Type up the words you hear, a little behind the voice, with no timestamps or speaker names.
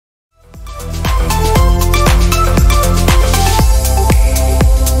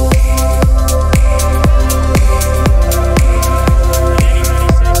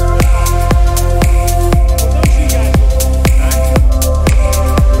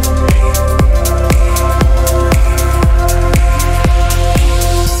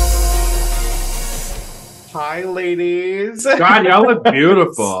God, y'all look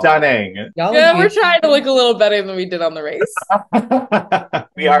beautiful. Stunning. Yeah, we're trying to look a little better than we did on the race.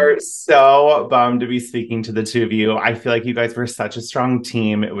 We are so bummed to be speaking to the two of you. I feel like you guys were such a strong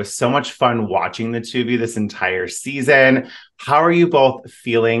team. It was so much fun watching the two of you this entire season. How are you both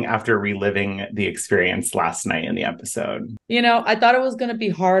feeling after reliving the experience last night in the episode? You know, I thought it was going to be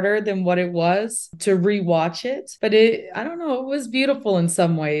harder than what it was to rewatch it, but I don't know, it was beautiful in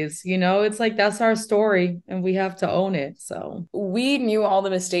some ways. You know, it's like that's our story and we have to own it. So we knew all the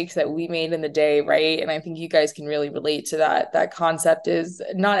mistakes that we made in the day, right? And I think you guys can really relate to that. That concept is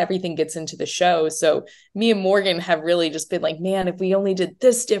not everything gets into the show. So me and Morgan have really just been like, man, if we only did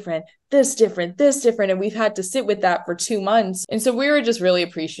this different, this different, this different. And we've had to sit with that for 2 months. And so we were just really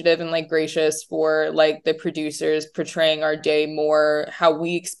appreciative and like gracious for like the producers portraying our day more how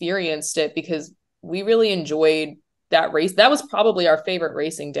we experienced it, because we really enjoyed that race. That was probably our favorite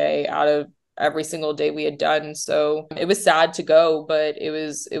racing day out of every single day we had done. So it was sad to go, but it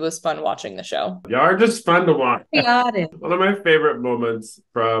was fun watching the show. Y'all are just fun to watch. got it. One of my favorite moments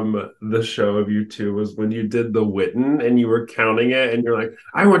from the show of you two was when you did the Witten and you were counting it and you're like,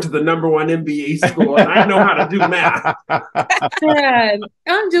 I went to the #1 MBA school and I know how to do math. Man,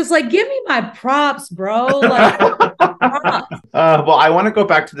 I'm just like, give me my props, bro. Like, props. Well, I want to go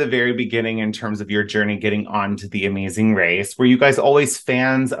back to the very beginning in terms of your journey getting onto The Amazing Race. Were you guys always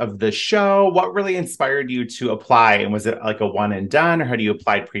fans of the show? What really inspired you to apply? And was it like a one and done, or had you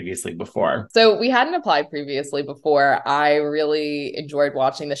applied previously before? So we hadn't applied previously before. I really enjoyed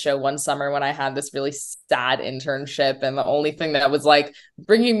watching the show one summer when I had this really sad internship. And the only thing that was like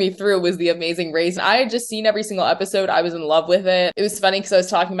bringing me through was The Amazing Race. I had just seen every single episode. I was in love with it. It was funny because I was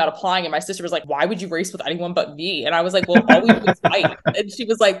talking about applying and my sister was like, why would you race with anyone but me? And I was like, well, all we do is fight. And she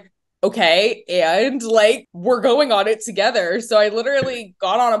was like, okay, and like we're going on it together. So I literally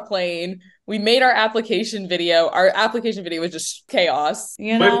got on a plane. We made our application video. Our application video was just chaos,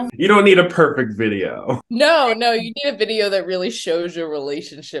 you know? But you don't need a perfect video. No, you need a video that really shows your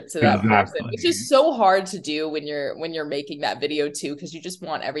relationship to that person, which is so hard to do when you're making that video too, because you just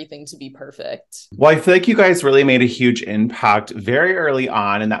want everything to be perfect. Well, I feel like you guys really made a huge impact very early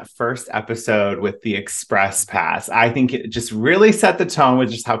on in that first episode with the Express Pass. I think it just really set the tone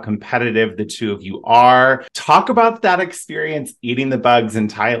with just how competitive the two of you are. Talk about that experience eating the bugs in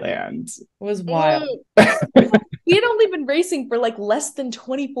Thailand. It was wild. We had only been racing for like less than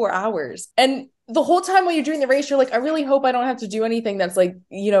 24 hours. And the whole time while you're doing the race, you're like, I really hope I don't have to do anything that's like,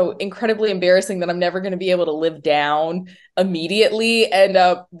 you know, incredibly embarrassing that I'm never going to be able to live down immediately. And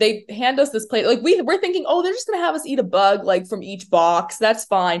they hand us this plate. Like we're thinking, oh, they're just going to have us eat a bug like from each box. That's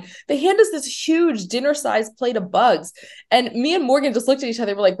fine. They hand us this huge dinner-sized plate of bugs. And me and Morgan just looked at each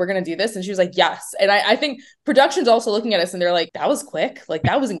other. We're like, we're going to do this. And she was like, yes. And I think production's also looking at us and they're like, that was quick. Like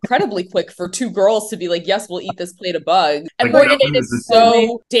that was incredibly quick for two girls to be like, yes, we'll eat this plate of bugs. And Like, Morgan ate it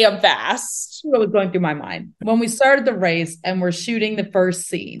so damn fast. What was going through my mind when we started the race and we're shooting the first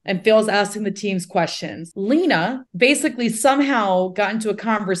scene and Phil's asking the teams questions. Lena basically somehow got into a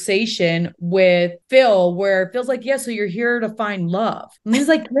conversation with Phil where Phil's like, yeah, so you're here to find love. And he's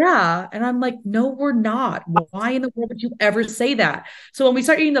like, yeah. And I'm like, no, we're not. Why in the world would you ever say that? So when we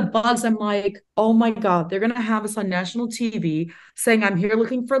start eating the bugs, I'm like, oh my God, they're going to have us on national TV saying I'm here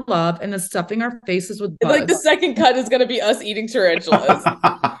looking for love and then stuffing our faces with bugs. Like the second cut is going to be us eating tarantulas.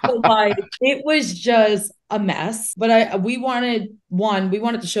 So like it was just a mess, but we wanted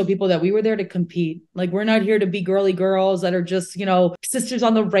to show people that we were there to compete. Like we're not here to be girly girls that are just, you know, sisters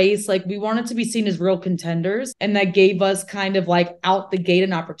on the race. Like we wanted to be seen as real contenders, and that gave us kind of like out the gate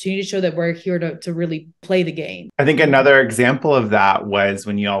an opportunity to show that we're here to really play the game. I think another example of that was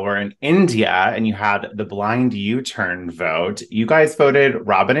when y'all were in India and you had the blind U-turn vote. You guys voted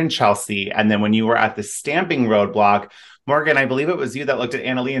Robin and Chelsea, and then when you were at the stamping roadblock, Morgan, I believe it was you that looked at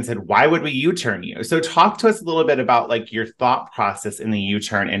Annalee and said, why would we U-turn you? So talk to us a little bit about like your thought process in the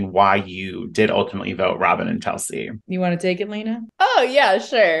U-turn and why you did ultimately vote Robin and Chelsea. You want to take it, Lena? Oh, yeah,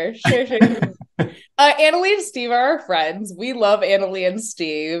 sure. Annalee and Steve are our friends. We love Annalee and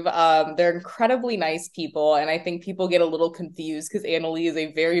Steve. They're incredibly nice people. And I think people get a little confused because Annalee is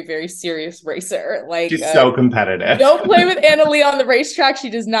a very, very serious racer. Like she's so competitive. Don't play with Annalee on the racetrack.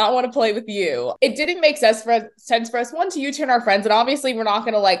 She does not want to play with you. It didn't make sense for us, one, to U-turn our friends. And obviously we're not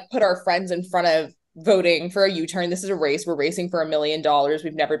going to like put our friends in front of voting for a U-turn. This is a race. We're racing for $1 million.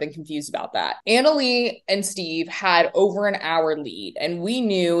 We've never been confused about that. Annalee and Steve had over an hour lead, and we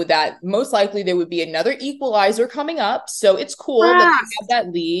knew that most likely there would be another equalizer coming up. So it's cool that they have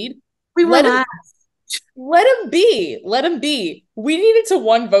that lead. We were last. Let him be. Let him be. We needed to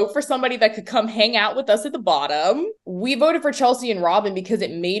one vote for somebody that could come hang out with us at the bottom. We voted for Chelsea and Robin because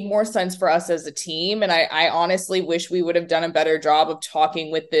it made more sense for us as a team. And I honestly wish we would have done a better job of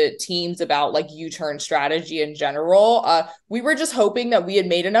talking with the teams about like U-turn strategy in general. We were just hoping that we had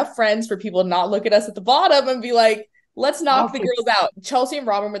made enough friends for people to not look at us at the bottom and be like, let's knock the girls out. Chelsea and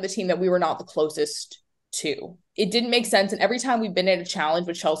Robin were the team that we were not the closest to. It didn't make sense. And every time we've been in a challenge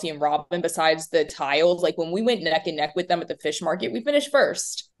with Chelsea and Robin, besides the tiles, like when we went neck and neck with them at the fish market, we finished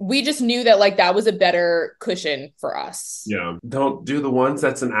first. We just knew that like that was a better cushion for us. Yeah. Don't do the ones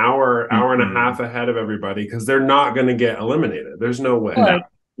that's an hour and a half ahead of everybody because they're not going to get eliminated. There's no way. No.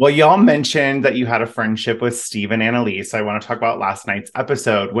 Well, y'all mentioned that you had a friendship with Steve and Annalise. So I want to talk about last night's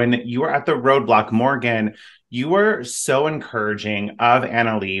episode. When you were at the roadblock, Morgan, you were so encouraging of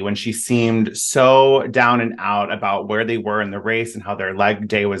Annalise when she seemed so down and out about where they were in the race and how their leg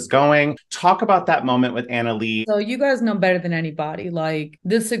day was going. Talk about that moment with Annalise. So you guys know better than anybody. Like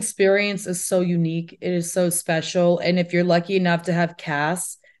this experience is so unique. It is so special. And if you're lucky enough to have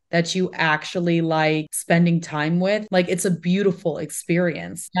Cass that you actually like spending time with, like it's a beautiful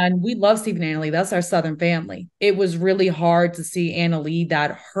experience. And we love Steve and Annalie. That's our Southern family. It was really hard to see Annalie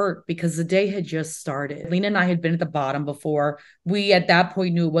that hurt because the day had just started. Lena and I had been at the bottom before. We at that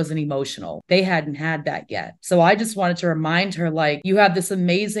point knew it wasn't emotional. They hadn't had that yet. So I just wanted to remind her, like, you have this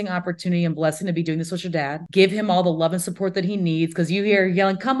amazing opportunity and blessing to be doing this with your dad. Give him all the love and support that he needs because you hear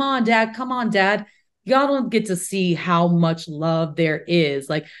yelling, come on, dad, come on, dad. Y'all don't get to see how much love there is.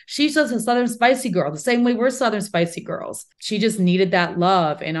 Like she's just a Southern spicy girl, the same way we're Southern spicy girls. She just needed that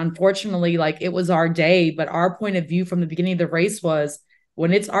love. And unfortunately, like it was our day, but our point of view from the beginning of the race was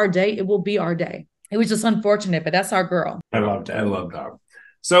when it's our day, it will be our day. It was just unfortunate, but that's our girl. I loved that.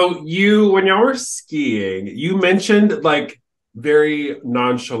 So when y'all were skiing, you mentioned like very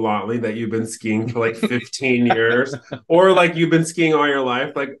nonchalantly that you've been skiing for like 15 years or like you've been skiing all your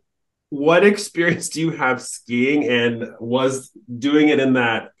life. Like, what experience do you have skiing, and was doing it in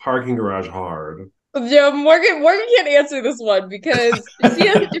that parking garage hard? Yeah, Morgan can't answer this one because she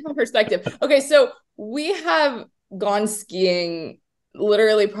has a different perspective. Okay, so we have gone skiing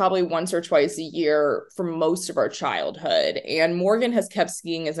literally probably once or twice a year for most of our childhood. And Morgan has kept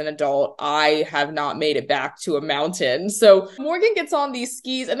skiing as an adult. I have not made it back to a mountain. So Morgan gets on these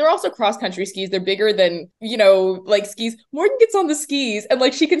skis, and they're also cross-country skis. They're bigger than, like skis. Morgan gets on the skis and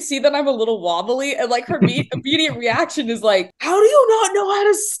like she can see that I'm a little wobbly, and like her immediate reaction is like, how do you not know how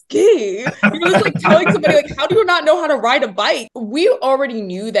to ski? It's like telling somebody like, how do you not know how to ride a bike? We already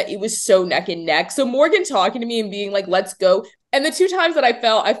knew that it was so neck and neck. So Morgan talking to me and being like, let's go. And the two times that I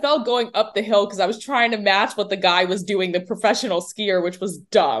fell going up the hill because I was trying to match what the guy was doing, the professional skier, which was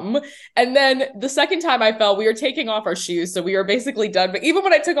dumb. And then the second time I fell, we were taking off our shoes. So we were basically done. But even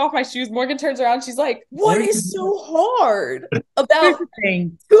when I took off my shoes, Morgan turns around. She's like, what is so hard about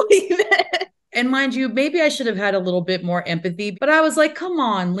doing this? And mind you, maybe I should have had a little bit more empathy. But I was like, come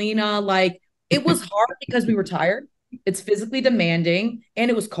on, Lena. Like, it was hard because we were tired. It's physically demanding.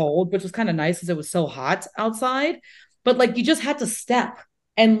 And it was cold, which was kind of nice because it was so hot outside. But like you just had to step.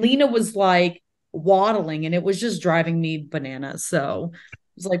 And Lena was like waddling and it was just driving me bananas. So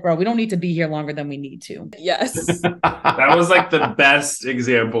it's like, bro, we don't need to be here longer than we need to. Yes. That was like the best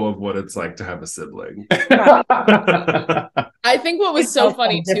example of what it's like to have a sibling. I think what was so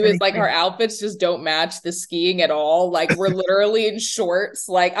funny too is like our outfits just don't match the skiing at all. Like we're literally in shorts.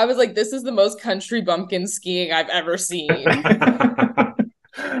 Like I was like, this is the most country bumpkin skiing I've ever seen.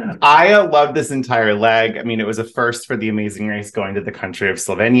 I love this entire leg. I mean, it was a first for the Amazing Race going to the country of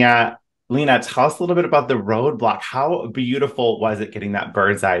Slovenia. Lena, tell us a little bit about the roadblock. How beautiful was it getting that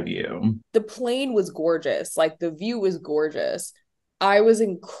bird's eye view? The plane was gorgeous. Like the view was gorgeous. I was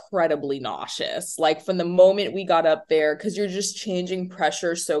incredibly nauseous. Like from the moment we got up there, because you're just changing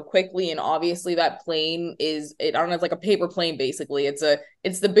pressure so quickly. And obviously that plane I don't know, it's like a paper plane, basically. It's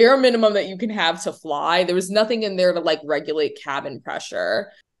the bare minimum that you can have to fly. There was nothing in there to like regulate cabin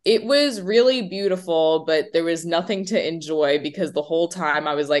pressure. It was really beautiful, but there was nothing to enjoy because the whole time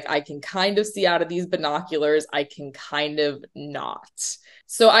I was like, I can kind of see out of these binoculars. I can kind of not.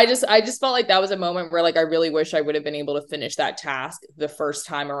 So I just felt like that was a moment where like I really wish I would have been able to finish that task the first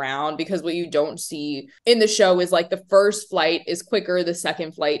time around, because what you don't see in the show is like the first flight is quicker, the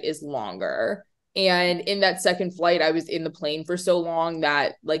second flight is longer. And in that second flight, I was in the plane for so long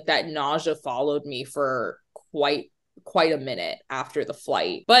that like that nausea followed me for quite a minute after the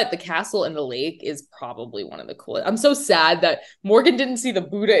flight. But the castle in the lake is probably one of the coolest. I'm so sad that Morgan didn't see the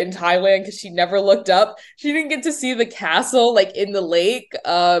Buddha in Thailand because she never looked up. She didn't get to see the castle like in the lake.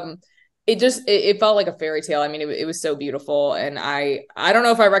 it felt like a fairy tale. I mean, it was so beautiful, and I don't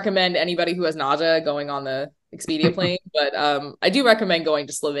know if I recommend anybody who has nausea going on the Expedia plane, but I do recommend going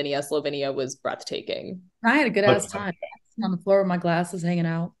to Slovenia. Slovenia was breathtaking. I had a good ass time on the floor with my glasses hanging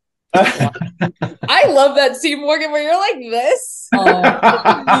out. I love that scene, Morgan, where you're like this.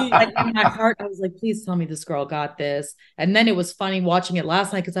 Like in my heart, I was like, please tell me this girl got this. And then it was funny watching it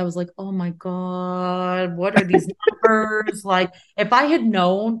last night because I was like, oh my God, what are these numbers? Like, if I had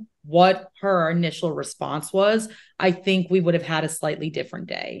known what her initial response was, I think we would have had a slightly different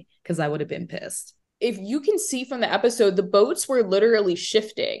day because I would have been pissed. If you can see from the episode, the boats were literally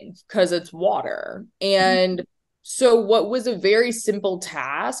shifting because it's water. And so what was a very simple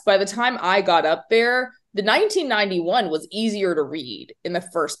task, by the time I got up there, the 1991 was easier to read in the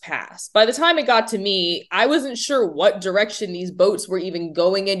first pass. By the time it got to me, I wasn't sure what direction these boats were even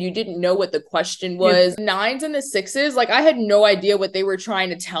going in. You didn't know what the question was. Yeah. Nines and the sixes, like I had no idea what they were trying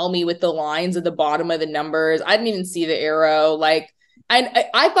to tell me with the lines at the bottom of the numbers. I didn't even see the arrow. Like, and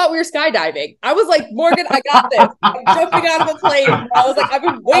I thought we were skydiving. I was like, Morgan, I got this. I'm jumping out of the plane. I was like, I've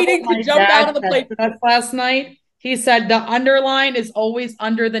been waiting to jump out of the plane. That's last night. He said the underline is always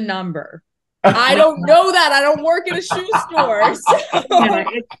under the number. I don't know that. I don't work at a shoe store. So. Yeah,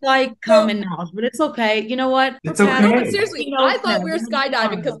 it's like common knowledge, but it's okay. You know what? It's okay. No, but seriously, I thought we were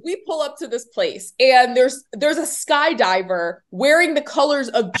skydiving because we pull up to this place and there's a skydiver wearing the colors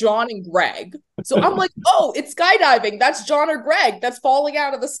of John and Greg. So I'm like, oh, it's skydiving. That's John or Greg that's falling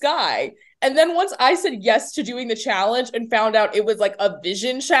out of the sky. And then once I said yes to doing the challenge and found out it was like a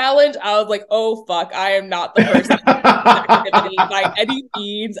vision challenge, I was like, oh, fuck, I am not the person activity by any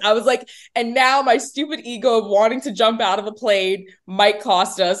means. I was like, and now my stupid ego of wanting to jump out of a plane might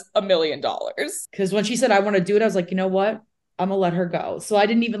cost us $1 million. Because when she said, I want to do it, I was like, you know what? I'm going to let her go. So I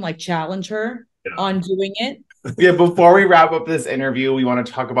didn't even like challenge her on doing it. Yeah, before we wrap up this interview, we want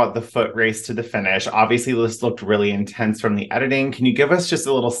to talk about the foot race to the finish. Obviously, this looked really intense from the editing. Can you give us just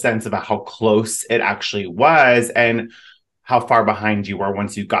a little sense about how close it actually was and how far behind you were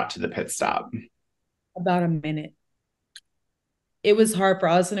once you got to the pit stop? About a minute. It was hard for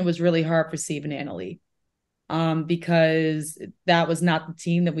us, and it was really hard for Steve and Annalie because that was not the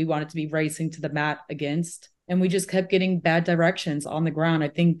team that we wanted to be racing to the mat against. And we just kept getting bad directions on the ground. I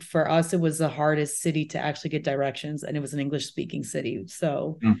think for us, it was the hardest city to actually get directions. And it was an English speaking city.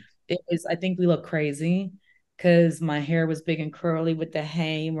 So it was, I think we looked crazy because my hair was big and curly with the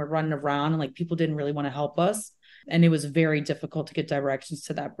hay and we're running around and like people didn't really want to help us. And it was very difficult to get directions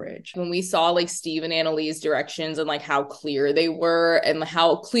to that bridge. When we saw like Steve and Annalie's directions and like how clear they were and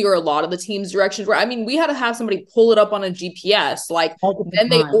how clear a lot of the team's directions were. I mean, we had to have somebody pull it up on a GPS. Like then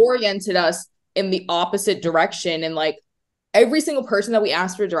they oriented us in the opposite direction, and like every single person that we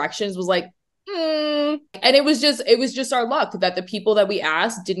asked for directions was like and it was just our luck that the people that we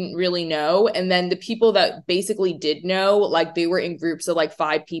asked didn't really know, and then the people that basically did know, like they were in groups of like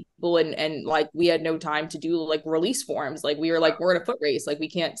 5 people, and like we had no time to do like release forms. Like we were like, we're in a foot race, like we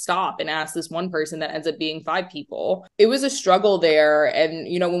can't stop and ask this one person that ends up being 5 people. It was a struggle there. And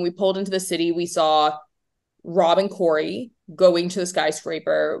you know, when we pulled into the city, we saw Rob and Corey going to the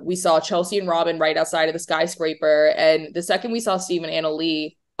skyscraper. We saw Chelsea and Robin right outside of the skyscraper. And the second we saw Steve and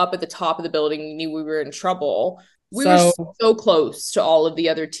Annalie up at the top of the building, we knew we were in trouble. We were so close to all of the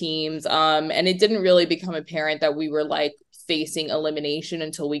other teams. And it didn't really become apparent that we were like facing elimination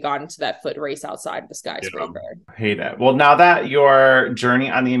until we got into that foot race outside of the skyscraper. Yeah, hate it. Well, now that your journey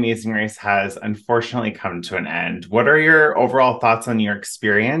on the Amazing Race has unfortunately come to an end, what are your overall thoughts on your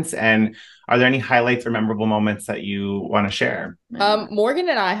experience? And are there any highlights or memorable moments that you want to share? Morgan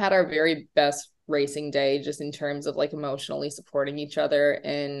and I had our very best racing day, just in terms of like emotionally supporting each other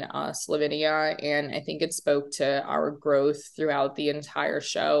in Slovenia. And I think it spoke to our growth throughout the entire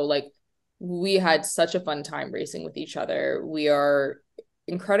show. Like we had such a fun time racing with each other. We are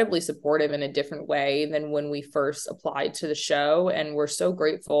incredibly supportive in a different way than when we first applied to the show. And we're so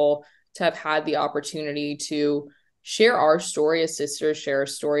grateful to have had the opportunity to share our story as sisters, share a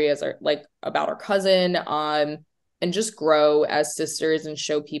story as our, like about our cousin, and just grow as sisters and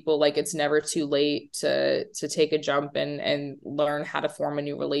show people like it's never too late to take a jump and learn how to form a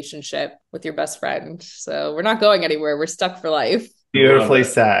new relationship with your best friend. So we're not going anywhere. We're stuck for life. Beautifully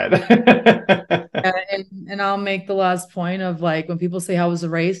said. And I'll make the last point of like, when people say how was the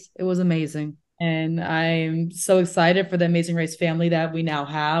race, it was amazing. And I'm so excited for the Amazing Race family that we now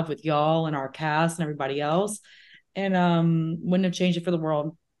have with y'all and our cast and everybody else. And wouldn't have changed it for the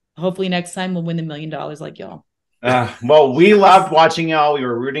world. Hopefully next time we'll win the $1 million like y'all. Well, we loved watching y'all. We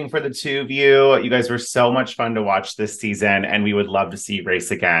were rooting for the two of you. You guys were so much fun to watch this season, and we would love to see you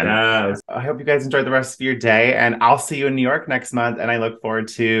race again. Yes. I hope you guys enjoy the rest of your day, and I'll see you in New York next month, and I look forward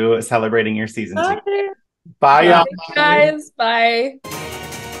to celebrating your season together. Bye, y'all. Guys. Bye.